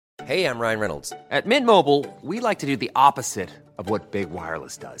Hey, I'm Ryan Reynolds. At Mint Mobile, we like to do the opposite of what Big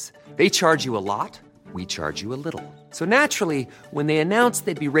Wireless does. They charge you a lot, we charge you a little. So naturally, when they announced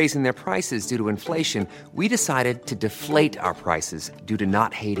they'd be raising their prices due to inflation, we decided to deflate our prices due to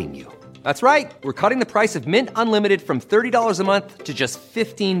not hating you. That's right. We're cutting the price of Mint Unlimited from $30 a month to just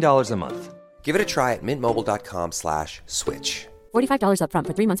 $15 a month. Give it a try at mintmobile.com/switch. $45 up front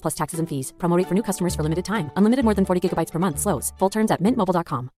for 3 months plus taxes and fees. Promo rate for new customers for limited time. Unlimited more than 40 gigabytes per month. Slows full terms at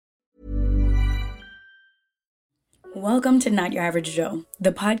mintmobile.com. Welcome to Not Your Average Joe,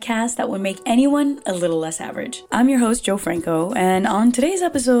 the podcast that would make anyone a little less average. I'm your host, Joe Franco, and on today's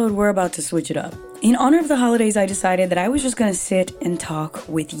episode, we're about to switch it up. In honor of the holidays, I decided that I was just gonna sit and talk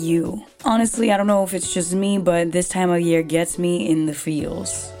with you. Honestly, I don't know if it's just me, but this time of year gets me in the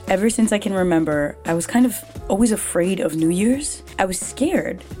feels. Ever since I can remember, I was kind of always afraid of New Year's. I was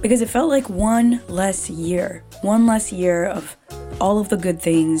scared because it felt like one less year of all of the good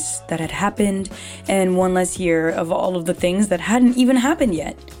things that had happened and one less year of all of the things that hadn't even happened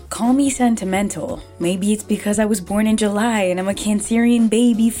yet. Call me sentimental. Maybe it's because I was born in July and I'm a Cancerian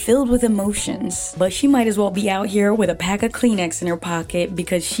baby filled with emotions. But she might as well be out here with a pack of Kleenex in her pocket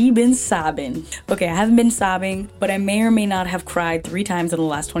because she been sobbing. Okay, I haven't been sobbing, but I may or may not have cried 3 times in the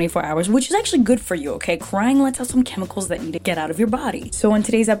last 24 hours, which is actually good for you, okay? Crying lets out some chemicals that need to get out of your body. So in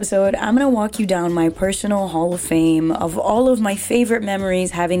today's episode, I'm gonna walk you down my personal Hall of Fame of all of my favorite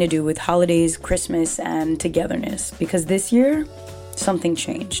memories having to do with holidays, Christmas, and togetherness. Because this year, something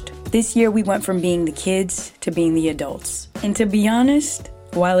changed. This year we went from being the kids to being the adults. And to be honest,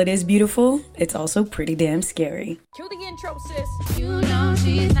 while it is beautiful, it's also pretty damn scary. Cue the intro, sis. You know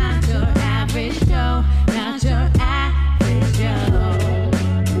she's not your average Joe, not your average Joe.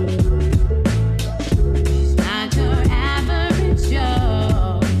 She's not your average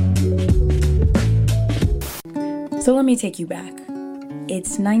Joe. So let me take you back.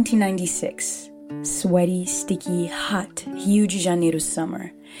 It's 1996. Sweaty, sticky, hot, huge Janeiro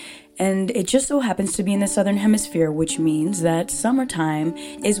summer. And it just so happens to be in the southern hemisphere, which means that summertime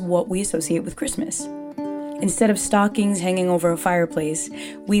is what we associate with Christmas. Instead of stockings hanging over a fireplace,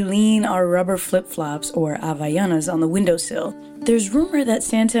 we lean our rubber flip-flops or Havaianas on the windowsill. There's rumor that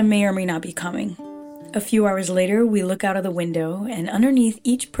Santa may or may not be coming. A few hours later, we look out of the window, and underneath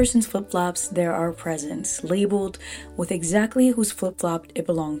each person's flip-flops, there are presents, labeled with exactly whose flip-flop it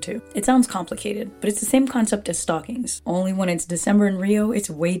belonged to. It sounds complicated, but it's the same concept as stockings. Only when it's December in Rio, it's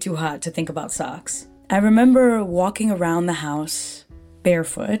way too hot to think about socks. I remember walking around the house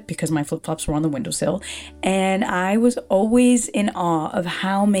barefoot because my flip-flops were on the windowsill, and I was always in awe of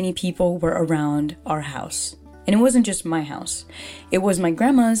how many people were around our house. And it wasn't just my house. It was my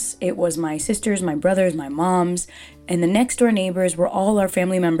grandma's, it was my sisters, my brothers, my mom's, and the next door neighbors were all our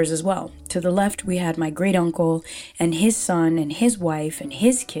family members as well. To the left, we had my great uncle and his son and his wife and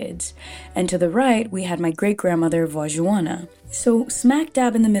his kids. And to the right, we had my great grandmother, Vó Joana. So smack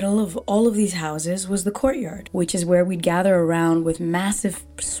dab in the middle of all of these houses was the courtyard, which is where we'd gather around with massive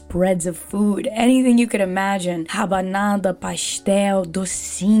spreads of food, anything you could imagine. Rabanada, pastel,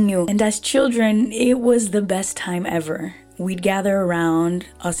 docinho. And as children, it was the best time ever. We'd gather around,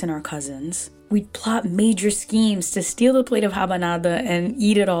 us and our cousins. We'd plot major schemes to steal a plate of rabanada and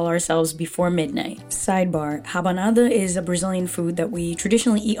eat it all ourselves before midnight. Sidebar, rabanada is a Brazilian food that we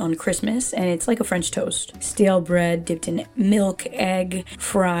traditionally eat on Christmas, and it's like a French toast. Stale bread dipped in milk, egg,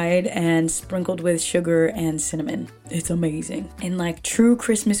 fried, and sprinkled with sugar and cinnamon. It's amazing. And like true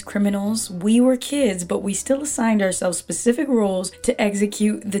Christmas criminals, we were kids, but we still assigned ourselves specific roles to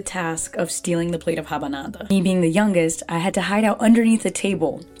execute the task of stealing the plate of rabanada. Me being the youngest, I had to hide out underneath the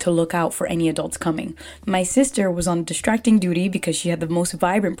table to look out for any adults coming. My sister was on distracting duty because she had the most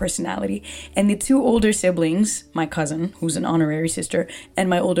vibrant personality, and the 2 older siblings, my cousin, who's an honorary sister, and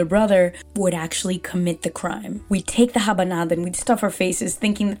my older brother, would actually commit the crime. We'd take the rabanada and we'd stuff our faces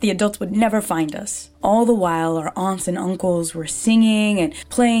thinking that the adults would never find us. All the while, our aunts and uncles were singing and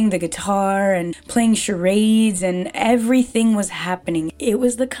playing the guitar and playing charades, and everything was happening. It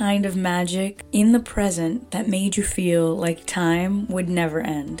was the kind of magic in the present that made you feel like time would never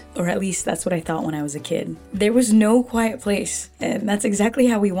end. Or at least that's what I thought when I was a kid. There was no quiet place, and that's exactly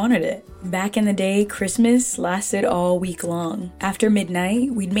how we wanted it. Back in the day, Christmas lasted all week long. After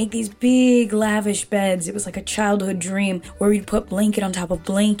midnight, we'd make these big, lavish beds. It was like a childhood dream where we'd put blanket on top of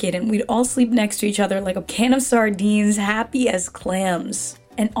blanket, and we'd all sleep next to each other like a can of sardines, happy as clams.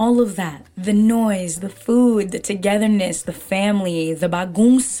 And all of that, the noise, the food, the togetherness, the family, the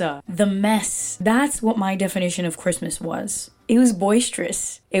bagunça, the mess, that's what my definition of Christmas was. It was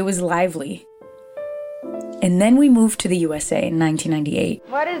boisterous. It was lively. And then we moved to the USA in 1998.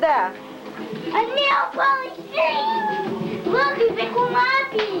 What is that? A nail polish thing! Look, it's a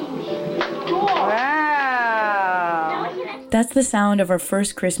lápis! That's the sound of our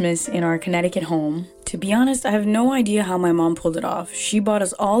first Christmas in our Connecticut home. To be honest, I have no idea how my mom pulled it off. She bought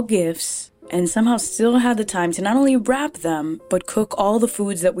us all gifts and somehow still had the time to not only wrap them, but cook all the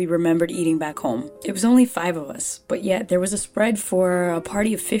foods that we remembered eating back home. It was only 5 of us, but yet there was a spread for a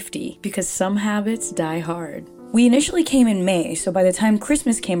party of 50 because some habits die hard. We initially came in May, so by the time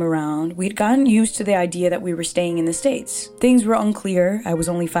Christmas came around, we'd gotten used to the idea that we were staying in the States. Things were unclear. I was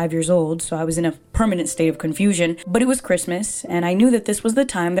only 5 years old, so I was in a permanent state of confusion, but it was Christmas, and I knew that this was the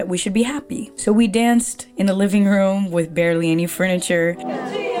time that we should be happy. So we danced in the living room with barely any furniture.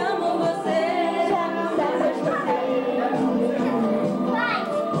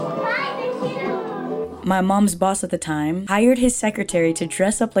 My mom's boss at the time hired his secretary to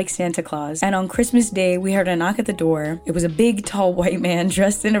dress up like Santa Claus, and on Christmas Day, we heard a knock at the door. It was a big, tall white man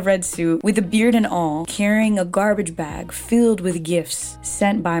dressed in a red suit with a beard and all, carrying a garbage bag filled with gifts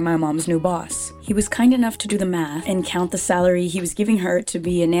sent by my mom's new boss. He was kind enough to do the math and count the salary he was giving her to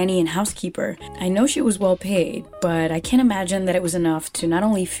be a nanny and housekeeper. I know she was well paid, but I can't imagine that it was enough to not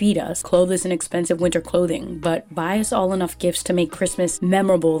only feed us, clothe us in expensive winter clothing, but buy us all enough gifts to make Christmas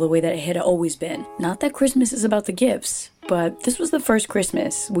memorable the way that it had always been. Not that Christmas is about the gifts, but this was the first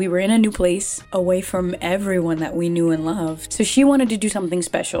Christmas. We were in a new place, away from everyone that we knew and loved, so she wanted to do something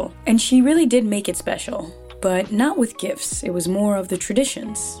special. And she really did make it special. But not with gifts, it was more of the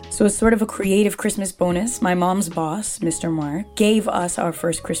traditions. So as sort of a creative Christmas bonus, my mom's boss, Mr. Mark, gave us our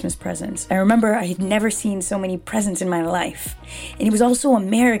first Christmas presents. I remember I had never seen so many presents in my life. And it was also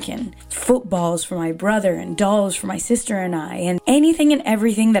American. Footballs for my brother and dolls for my sister and I, and anything and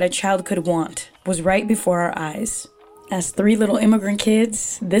everything that a child could want was right before our eyes. As 3 little immigrant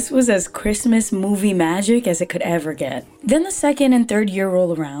kids, this was as Christmas movie magic as it could ever get. Then the second and third year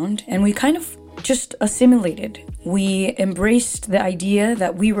roll around, and we kind of just assimilated. We embraced the idea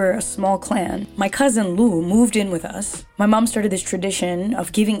that we were a small clan. My cousin Lou moved in with us. My mom started this tradition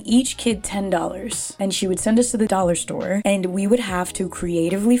of giving each kid $10, and she would send us to the dollar store, and we would have to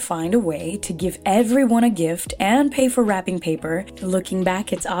creatively find a way to give everyone a gift and pay for wrapping paper. Looking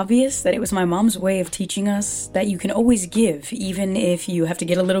back, it's obvious that it was my mom's way of teaching us that you can always give, even if you have to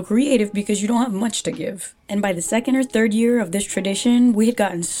get a little creative because you don't have much to give. And by the second or third year of this tradition, we had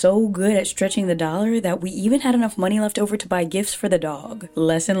gotten so good at stretching the dollar that we even had enough money left over to buy gifts for the dog.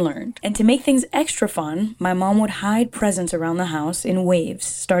 Lesson learned. And to make things extra fun, my mom would hide presents around the house in waves,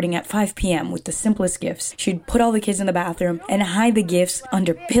 starting at 5 p.m. with the simplest gifts. She'd put all the kids in the bathroom and hide the gifts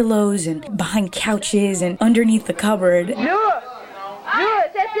under pillows and behind couches and underneath the cupboard.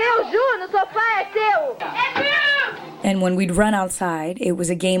 And when we'd run outside, it was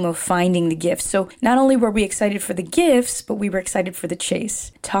a game of finding the gifts. So not only were we excited for the gifts, but we were excited for the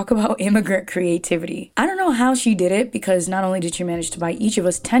chase. Talk about immigrant creativity. I don't know how she did it, because not only did she manage to buy each of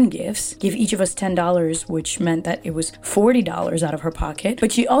us 10 gifts, give each of us $10, which meant that it was $40 out of her pocket,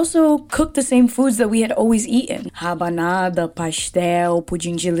 but she also cooked the same foods that we had always eaten. Rabanada, pastel,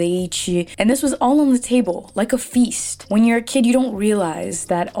 pudim de leite. And this was all on the table, like a feast. When you're a kid, you don't realize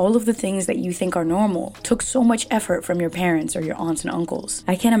that all of the things that you think are normal took so much effort from your parents or your aunts and uncles.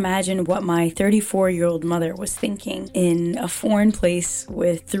 I can't imagine what my 34-year-old mother was thinking in a foreign place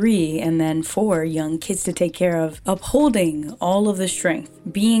with 3 and then 4 young kids to take care of, upholding all of the strength,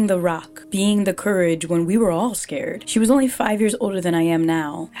 being the rock, being the courage when we were all scared. She was only 5 years older than I am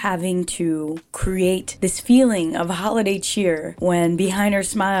now, having to create this feeling of holiday cheer when behind her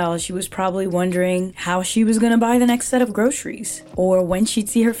smile she was probably wondering how she was going to buy the next set of groceries or when she'd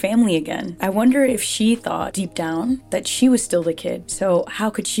see her family again. I wonder if she thought deep down that she was still the kid, so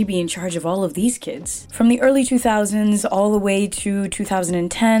how could she be in charge of all of these kids? From the early 2000s all the way to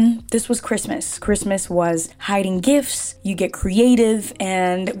 2010, this was Christmas. Christmas was hiding gifts, you get creative,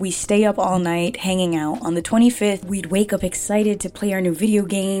 and we stay up all night hanging out. On the 25th, we'd wake up excited to play our new video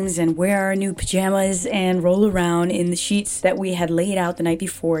games and wear our new pajamas and roll around in the sheets that we had laid out the night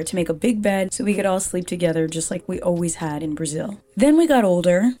before to make a big bed so we could all sleep together just like we always had in Brazil. Then we got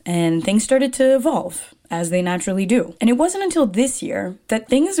older and things started to evolve, as they naturally do. And it wasn't until this year that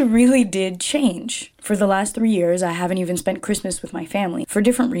things really did change. For the last 3 years, I haven't even spent Christmas with my family for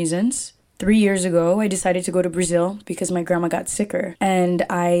different reasons. 3 years ago, I decided to go to Brazil because my grandma got sicker. And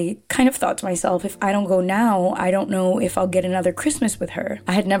I kind of thought to myself, if I don't go now, I don't know if I'll get another Christmas with her.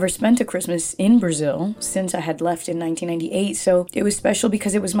 I had never spent a Christmas in Brazil since I had left in 1998. So it was special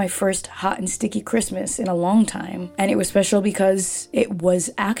because it was my first hot and sticky Christmas in a long time. And it was special because it was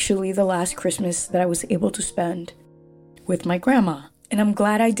actually the last Christmas that I was able to spend with my grandma. And I'm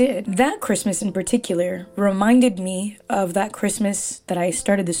glad I did. That Christmas in particular reminded me of that Christmas that I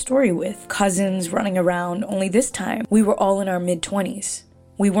started the story with. Cousins running around, only this time we were all in our mid-20s.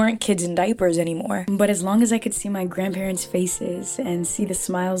 We weren't kids in diapers anymore, but as long as I could see my grandparents' faces and see the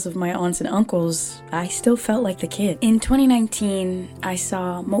smiles of my aunts and uncles, I still felt like the kid. In 2019, I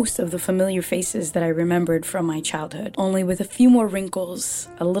saw most of the familiar faces that I remembered from my childhood, only with a few more wrinkles,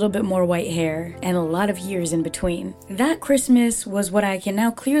 a little bit more white hair, and a lot of years in between. That Christmas was what I can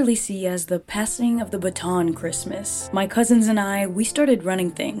now clearly see as the passing of the baton Christmas. My cousins and I, we started running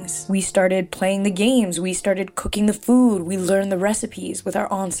things. We started playing the games, we started cooking the food, we learned the recipes with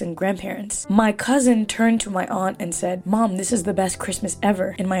our aunts and grandparents. My cousin turned to my aunt and said, "Mom, this is the best Christmas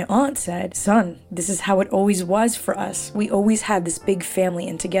ever." And my aunt said, "Son, this is how it always was for us. We always had this big family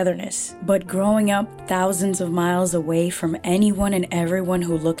and togetherness." But growing up thousands of miles away from anyone and everyone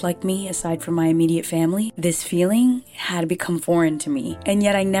who looked like me aside from my immediate family, this feeling had become foreign to me. And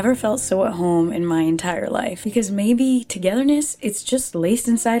yet I never felt so at home in my entire life. Because maybe togetherness, it's just laced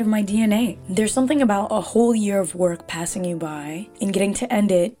inside of my DNA. There's something about a whole year of work passing you by and getting to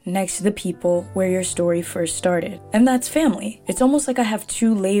end it next to the people where your story first started. And that's family. It's almost like I have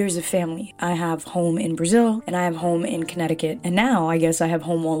two layers of family. I have home in Brazil and I have home in Connecticut. And now I guess I have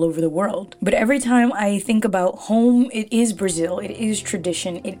home all over the world. But every time I think about home, it is Brazil. It is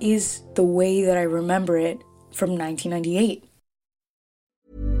tradition. It is the way that I remember it from 1998.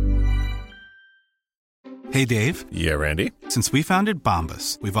 Hey, Dave. Yeah, Randy. Since we founded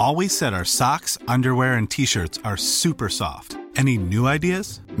Bombas, we've always said our socks, underwear, and T-shirts are super soft. Any new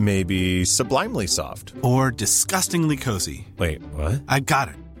ideas? Maybe sublimely soft. Or disgustingly cozy. Wait, what? I got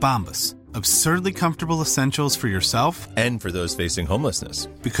it. Bombas. Absurdly comfortable essentials for yourself And for those facing homelessness.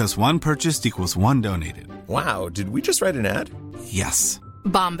 because one purchased equals one donated. Wow, did we just write an ad? Yes.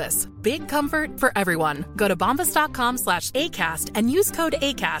 Bombas. Big comfort for everyone. Go to bombas.com/ACAST and use code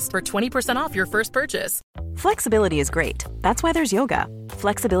ACAST for 20% off your first purchase. Flexibility is great. That's why there's yoga.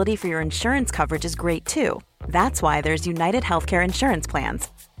 Flexibility for your insurance coverage is great too. That's why there's United Healthcare Insurance Plans.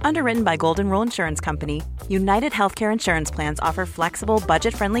 Underwritten by Golden Rule Insurance Company, United Healthcare Insurance Plans offer flexible,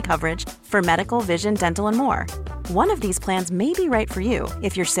 budget-friendly coverage for medical, vision, dental, and more. One of these plans may be right for you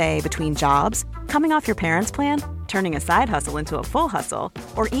if you're, say, between jobs, coming off your parents' plan, turning a side hustle into a full hustle,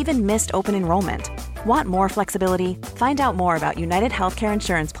 or even missed open enrollment. Want more flexibility? Find out more about United Healthcare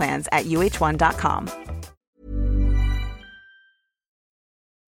Insurance Plans at uh1.com.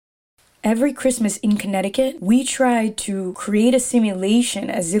 Every Christmas in Connecticut, we tried to create a simulation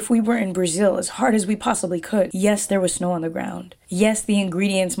as if we were in Brazil as hard as we possibly could. Yes, there was snow on the ground. Yes, the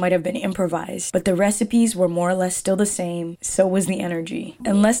ingredients might have been improvised, but the recipes were more or less still the same. So was the energy.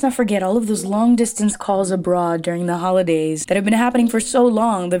 And let's not forget all of those long-distance calls abroad during the holidays that have been happening for so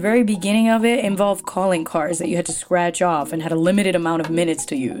long. The very beginning of it involved calling cards that you had to scratch off and had a limited amount of minutes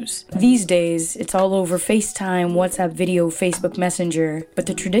to use. These days, it's all over FaceTime, WhatsApp video, Facebook Messenger, but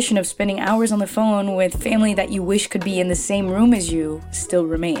the tradition of spending hours on the phone with family that you wish could be in the same room as you still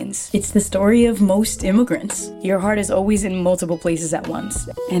remains. It's the story of most immigrants. Your heart is always in multiple places at once,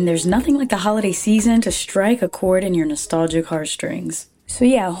 and there's nothing like the holiday season to strike a chord in your nostalgic heartstrings. So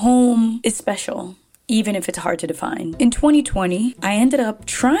yeah, home is special, even if it's hard to define. In 2020, I ended up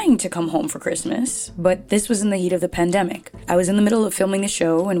trying to come home for Christmas, but this was in the heat of the pandemic. I was in the middle of filming the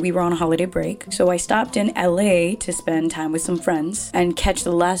show and we were on a holiday break, so I stopped in LA to spend time with some friends and catch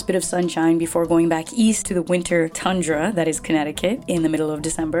the last bit of sunshine before going back east to the winter tundra that is Connecticut in the middle of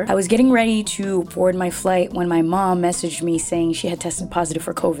December. I was getting ready to board my flight when my mom messaged me saying she had tested positive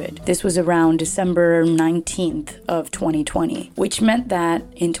for COVID. This was around December 19th of 2020, which meant that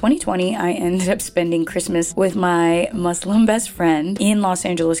in 2020, I ended up spending Christmas with my Muslim best friend in Los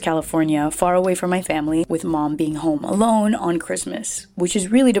Angeles, California, far away from my family, with mom being home alone on Christmas, which is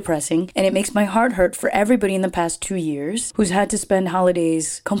really depressing, and it makes my heart hurt for everybody in the past 2 years who's had to spend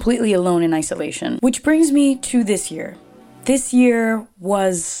holidays completely alone in isolation. Which brings me to this year. This year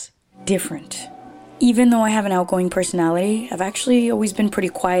was different. Even though I have an outgoing personality, I've actually always been pretty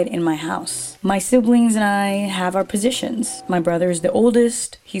quiet in my house. My siblings and I have our positions. My brother is the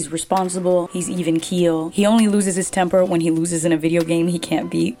oldest, he's responsible, he's even keel. He only loses his temper when he loses in a video game he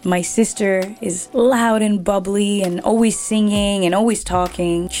can't beat. My sister is loud and bubbly and always singing and always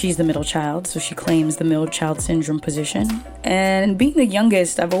talking. She's the middle child, so she claims the middle child syndrome position. And being the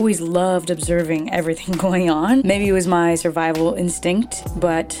youngest, I've always loved observing everything going on. Maybe it was my survival instinct,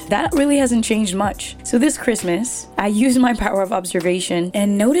 but that really hasn't changed much. So this Christmas, I used my power of observation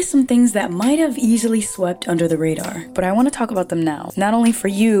and noticed some things that might have easily swept under the radar. But I want to talk about them now. Not only for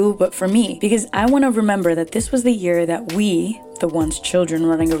you, but for me. Because I want to remember that this was the year that we, the once children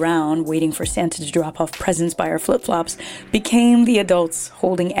running around waiting for Santa to drop off presents by our flip-flops, became the adults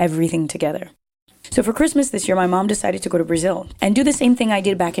holding everything together. So for Christmas this year, my mom decided to go to Brazil and do the same thing I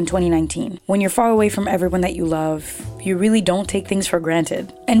did back in 2019. When you're far away from everyone that you love, you really don't take things for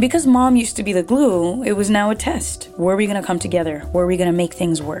granted. And because mom used to be the glue, it was now a test. Were we gonna come together? Were we gonna make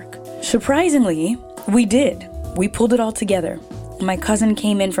things work? Surprisingly, we did. We pulled it all together. My cousin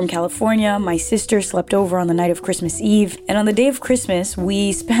came in from California, my sister slept over on the night of Christmas Eve, and on the day of Christmas,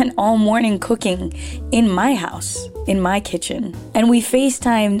 we spent all morning cooking in my house, in my kitchen. And we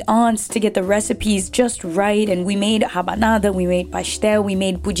FaceTimed aunts to get the recipes just right, and we made rabanada, we made pastel, we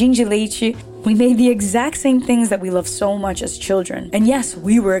made pudim de leite. We made the exact same things that we love so much as children. And yes,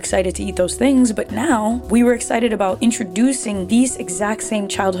 we were excited to eat those things, but now we were excited about introducing these exact same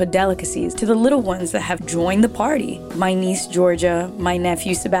childhood delicacies to the little ones that have joined the party. My niece Georgia, my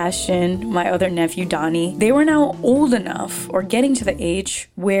nephew Sebastian, my other nephew Donnie, they were now old enough or getting to the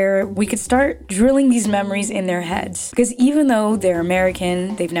age where we could start drilling these memories in their heads. Because even though they're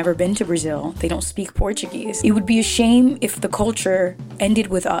American, they've never been to Brazil, they don't speak Portuguese, it would be a shame if the culture ended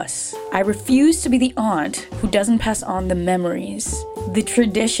with us. I refuse to be the aunt who doesn't pass on the memories, the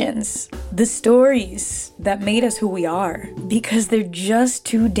traditions, the stories that made us who we are, because they're just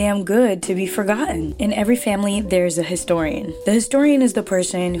too damn good to be forgotten. In every family, there's a historian. The historian is the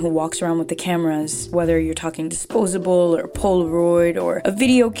person who walks around with the cameras, whether you're talking disposable or Polaroid or a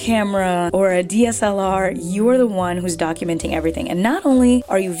video camera or a DSLR, you're the one who's documenting everything. And not only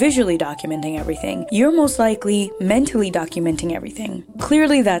are you visually documenting everything, you're most likely mentally documenting everything.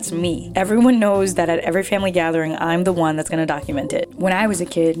 Clearly, that's me. Everyone knows that at every family gathering, I'm the one that's going to document it. When I was a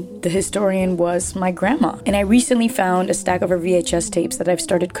kid, the historian was my grandma, and I recently found a stack of her VHS tapes that I've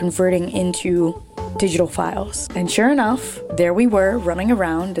started converting into digital files. And sure enough, there we were running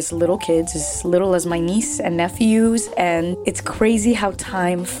around as little kids, as little as my niece and nephews, and it's crazy how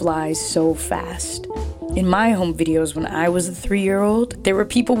time flies so fast. In my home videos when I was a 3-year-old, there were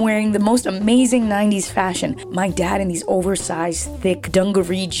people wearing the most amazing 90s fashion. My dad in these oversized, thick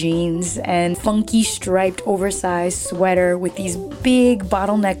dungaree jeans and funky striped oversized sweater with these big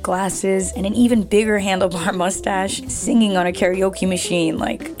bottleneck glasses and an even bigger handlebar mustache, singing on a karaoke machine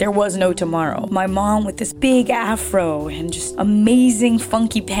like there was no tomorrow. My mom with this big afro and just amazing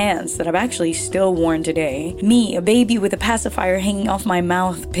funky pants that I've actually still worn today. Me, a baby with a pacifier hanging off my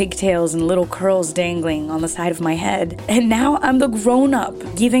mouth, pigtails and little curls dangling on the side of my head. And now I'm the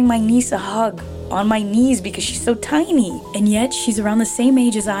grown-up giving my niece a hug on my knees because she's so tiny. And yet she's around the same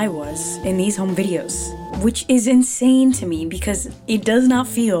age as I was in these home videos, which is insane to me because it does not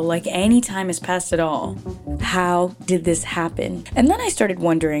feel like any time has passed at all. How did this happen? And then I started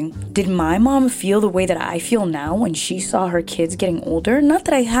wondering, did my mom feel the way that I feel now when she saw her kids getting older? Not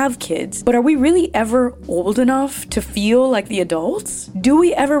that I have kids, but are we really ever old enough to feel like the adults? Do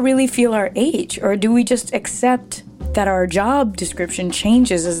we ever really feel our age, or do we just accept that our job description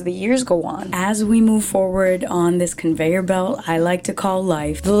changes as the years go on? As we move forward on this conveyor belt I like to call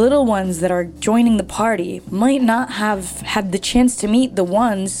life, the little ones that are joining the party might not have had the chance to meet the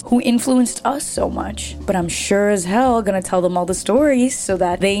ones who influenced us so much. But I'm sure as hell gonna tell them all the stories so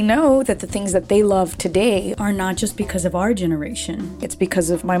that they know that the things that they love today are not just because of our generation. It's because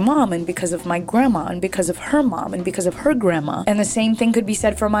of my mom and because of my grandma and because of her mom and because of her grandma. And the same thing could be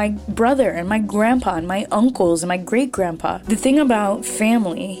said for my brother and my grandpa and my uncles and my great-grandpa. The thing about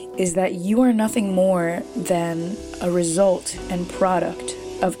family is that you are nothing more than a result and product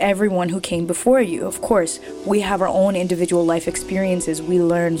of everyone who came before you. Of course, we have our own individual life experiences. We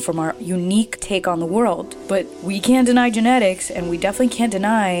learn from our unique take on the world. But we can't deny genetics, and we definitely can't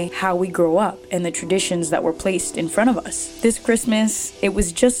deny how we grow up and the traditions that were placed in front of us. This Christmas, it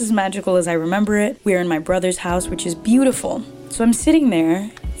was just as magical as I remember it. We are in my brother's house, which is beautiful. So I'm sitting there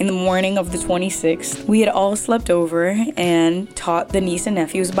in the morning of the 26th. We had all slept over and taught the niece and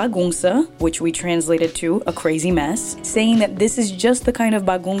nephews bagunça, which we translated to a crazy mess, saying that this is just the kind of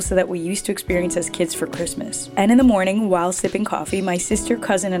bagunça that we used to experience as kids for Christmas. And in the morning, while sipping coffee, my sister,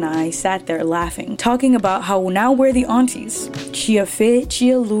 cousin, and I sat there laughing, talking about how now we're the aunties. Tia Fe,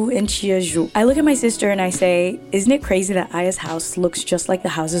 Tia Lu, and Tia Ju. I look at my sister and I say, isn't it crazy that Aya's house looks just like the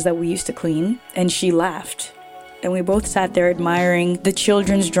houses that we used to clean? And she laughed. And we both sat there admiring the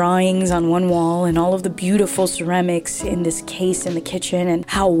children's drawings on one wall and all of the beautiful ceramics in this case in the kitchen, and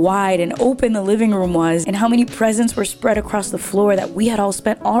how wide and open the living room was, and how many presents were spread across the floor that we had all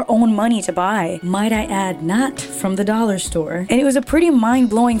spent our own money to buy. Might I add, not from the dollar store. And it was a pretty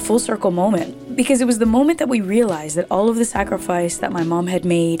mind-blowing full circle moment, because it was the moment that we realized that all of the sacrifice that my mom had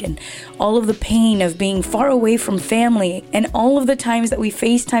made, and all of the pain of being far away from family, and all of the times that we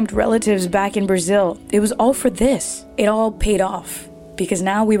FaceTimed relatives back in Brazil, it was all for this. It all paid off, because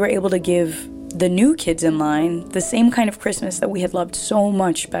now we were able to give the new kids in line the same kind of Christmas that we had loved so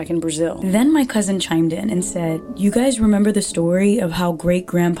much back in Brazil. Then my cousin chimed in and said, "You guys remember the story of how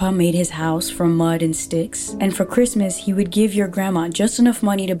great-grandpa made his house from mud and sticks? And for Christmas, he would give your grandma just enough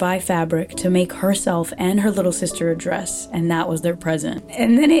money to buy fabric to make herself and her little sister a dress, and that was their present."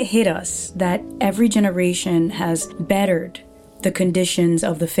 And then it hit us that every generation has bettered the conditions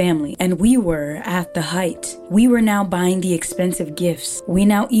of the family, and we were at the height. We were now buying the expensive gifts. We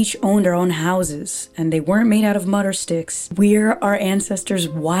now each owned our own houses, and they weren't made out of mud or sticks. We're our ancestors'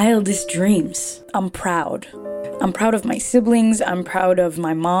 wildest dreams. I'm proud. I'm proud of my siblings, I'm proud of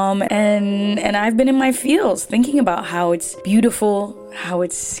my mom, and I've been in my feels thinking about how it's beautiful, how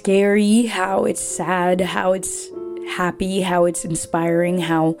it's scary, how it's sad, how it's happy, how it's inspiring,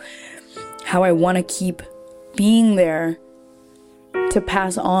 how I want to keep being there to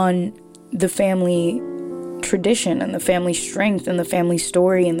pass on the family tradition and the family strength and the family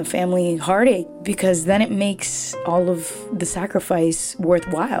story and the family heartache, because then it makes all of the sacrifice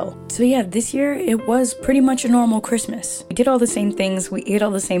worthwhile. So yeah, this year it was pretty much a normal Christmas. We did all the same things, we ate all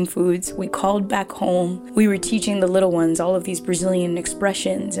the same foods, we called back home, we were teaching the little ones all of these Brazilian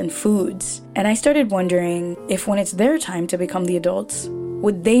expressions and foods. And I started wondering if when it's their time to become the adults,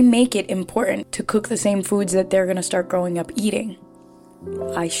 would they make it important to cook the same foods that they're gonna start growing up eating?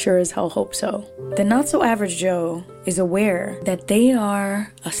 I sure as hell hope so. The not-so-average Joe is aware that they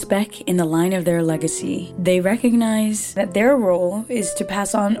are a speck in the line of their legacy. They recognize that their role is to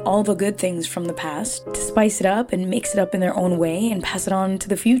pass on all the good things from the past, to spice it up and mix it up in their own way and pass it on to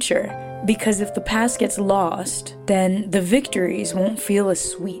the future. Because if the past gets lost, then the victories won't feel as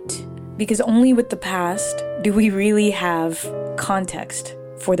sweet. Because only with the past do we really have context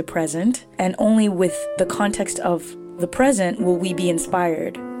for the present, and only with the context of the present will we be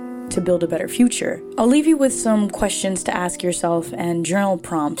inspired to build a better future. I'll leave you with some questions to ask yourself and journal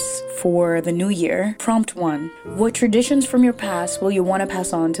prompts for the new year. Prompt 1. What traditions from your past will you want to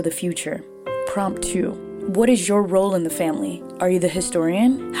pass on to the future? Prompt 2. What is your role in the family? Are you the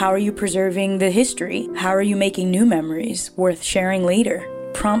historian? How are you preserving the history? How are you making new memories worth sharing later?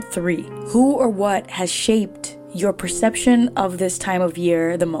 Prompt 3. Who or what has shaped your perception of this time of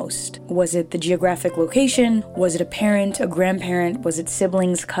year the most? Was it the geographic location? Was it a parent, a grandparent? Was it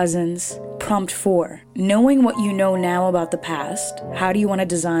siblings, cousins? Prompt 4. Knowing what you know now about the past, how do you want to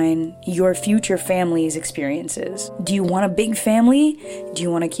design your future family's experiences? Do you want a big family? Do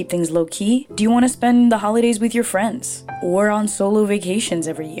you want to keep things low-key? Do you want to spend the holidays with your friends? Or on solo vacations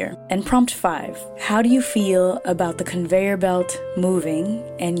every year? And prompt 5. How do you feel about the conveyor belt moving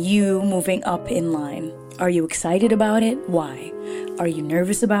and you moving up in line? Are you excited about it? Why? Are you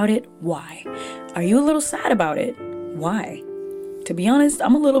nervous about it? Why? Are you a little sad about it? Why? To be honest,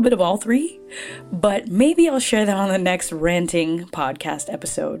 I'm a little bit of all three, but maybe I'll share that on the next ranting podcast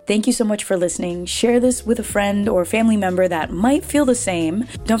episode. Thank you so much for listening. Share this with a friend or family member that might feel the same.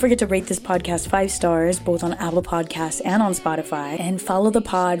 Don't forget to rate this podcast 5 stars, both on Apple Podcasts and on Spotify, and follow the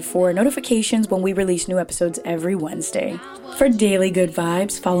pod for notifications when we release new episodes every Wednesday. For daily good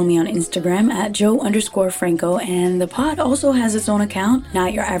vibes, follow me on Instagram at Joe_Franco, and the pod also has its own account,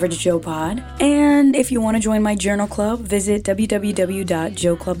 Not Your Average Joe Pod. And if you want to join my journal club, visit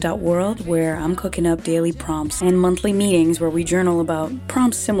www.joeclub.world, where I'm cooking up daily prompts and monthly meetings where we journal about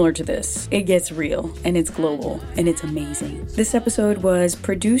prompts similar to this. It gets real, and it's global, and it's amazing. This episode was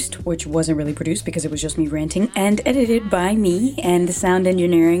produced, which wasn't really produced because it was just me ranting, and edited by me, and the sound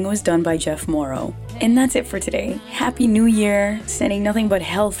engineering was done by Jeff Morrow. And that's it for today. Happy New Year, sending nothing but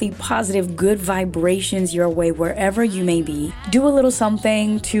healthy, positive, good vibrations your way wherever you may be. Do a little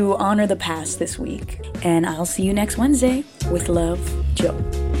something to honor the past this week. And I'll see you next Wednesday. With love, Joe.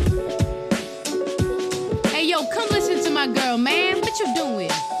 Hey, yo, come listen to my girl, man. What you doing?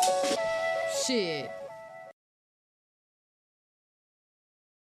 Shit.